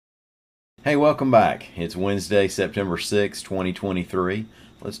Hey, welcome back. It's Wednesday, September 6, 2023.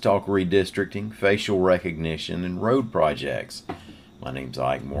 Let's talk redistricting, facial recognition, and road projects. My name's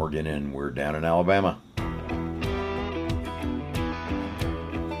Ike Morgan, and we're down in Alabama.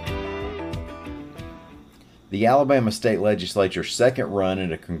 The Alabama State Legislature's second run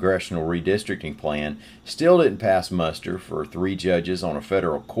at a congressional redistricting plan still didn't pass muster for three judges on a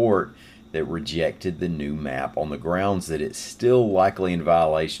federal court that rejected the new map on the grounds that it's still likely in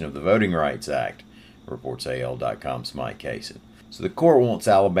violation of the Voting Rights Act, reports AL.com's Mike Casey. So the court wants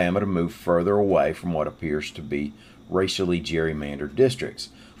Alabama to move further away from what appears to be racially gerrymandered districts,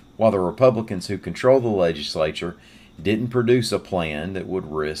 while the Republicans who control the legislature didn't produce a plan that would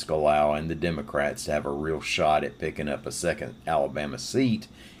risk allowing the Democrats to have a real shot at picking up a second Alabama seat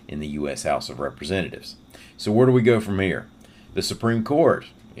in the U.S. House of Representatives. So where do we go from here? The Supreme Court,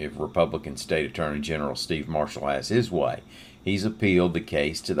 if Republican State Attorney General Steve Marshall has his way. He's appealed the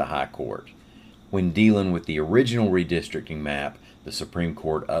case to the High Court. When dealing with the original redistricting map, the Supreme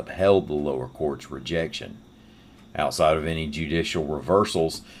Court upheld the lower court's rejection. Outside of any judicial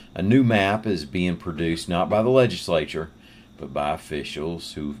reversals, a new map is being produced not by the legislature, but by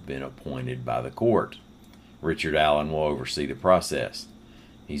officials who've been appointed by the court. Richard Allen will oversee the process.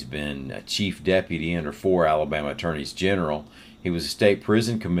 He's been a chief deputy under 4 Alabama attorneys general. He was a state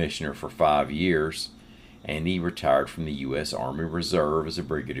prison commissioner for 5 years, and he retired from the U.S. Army Reserve as a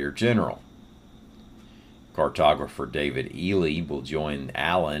brigadier general. Cartographer David Ely will join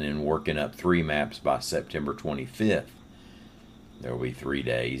Allen in working up 3 maps by September 25th. There will be 3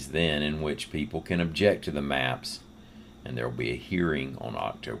 days then in which people can object to the maps, and there will be a hearing on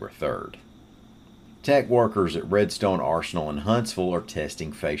October 3rd. Tech workers at Redstone Arsenal in Huntsville are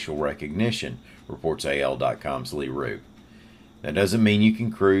testing facial recognition, reports AL.com's Lee Roop. That doesn't mean you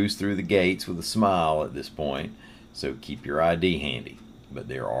can cruise through the gates with a smile at this point, so keep your ID handy. But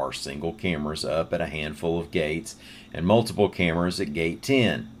there are single cameras up at a handful of gates and multiple cameras at gate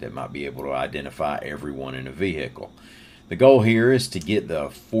 10 that might be able to identify everyone in a vehicle. The goal here is to get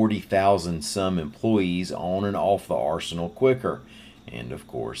the 40,000 some employees on and off the arsenal quicker and, of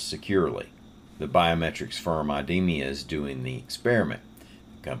course, securely. The biometrics firm IDEMIA is doing the experiment.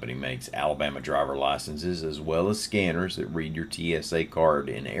 The company makes Alabama driver licenses as well as scanners that read your TSA card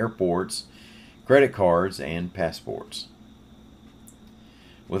in airports, credit cards, and passports.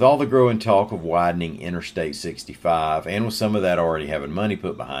 With all the growing talk of widening Interstate 65, and with some of that already having money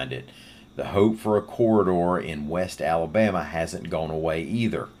put behind it, the hope for a corridor in West Alabama hasn't gone away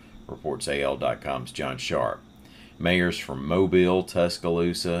either, reports AL.com's John Sharp. Mayors from Mobile,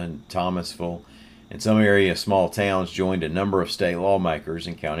 Tuscaloosa, and Thomasville, and some area small towns joined a number of state lawmakers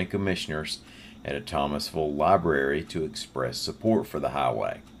and county commissioners at a Thomasville library to express support for the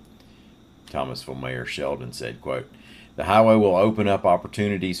highway. Thomasville Mayor Sheldon said, quote, "The highway will open up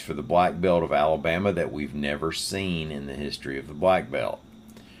opportunities for the Black Belt of Alabama that we've never seen in the history of the Black Belt."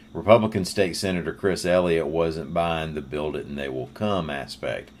 Republican State Senator Chris Elliott wasn't buying the build it and they will come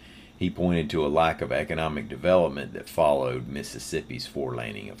aspect. He pointed to a lack of economic development that followed Mississippi's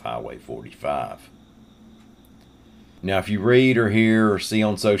forelaning of Highway 45. Now, if you read or hear or see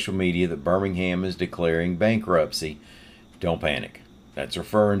on social media that Birmingham is declaring bankruptcy, don't panic. That's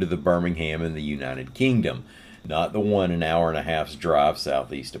referring to the Birmingham in the United Kingdom, not the one an hour and a half's drive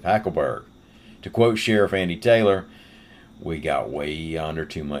southeast of Hackleburg. To quote Sheriff Andy Taylor, "We got way yonder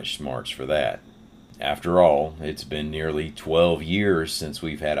too much smarts for that." After all, it's been nearly 12 years since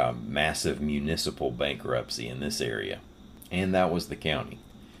we've had a massive municipal bankruptcy in this area. And that was the county.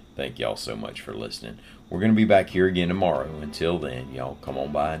 Thank y'all so much for listening. We're going to be back here again tomorrow. Until then, y'all come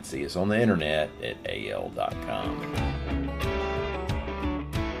on by and see us on the internet at al.com.